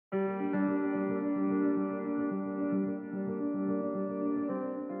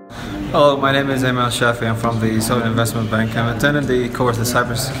Hello, my name is Ayman Alshafai. I'm from the Saudi Investment Bank. I'm attending the course, the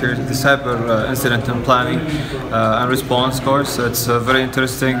cybersecurity, the cyber incident and planning and response course. It's very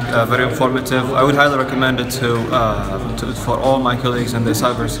interesting, very informative. I would highly recommend it for all my colleagues in the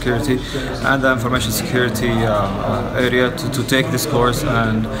cybersecurity and the information security area to take this course.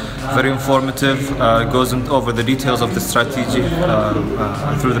 And very informative. It goes over the details of the strategy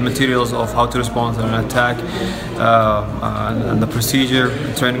through the materials of how to respond to an attack and the procedure,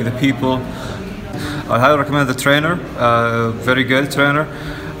 training the people. I highly recommend the trainer, very good trainer.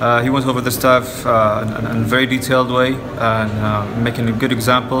 He went over the stuff in a very detailed way and making good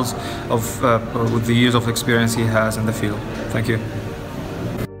examples of with the years of experience he has in the field. Thank you.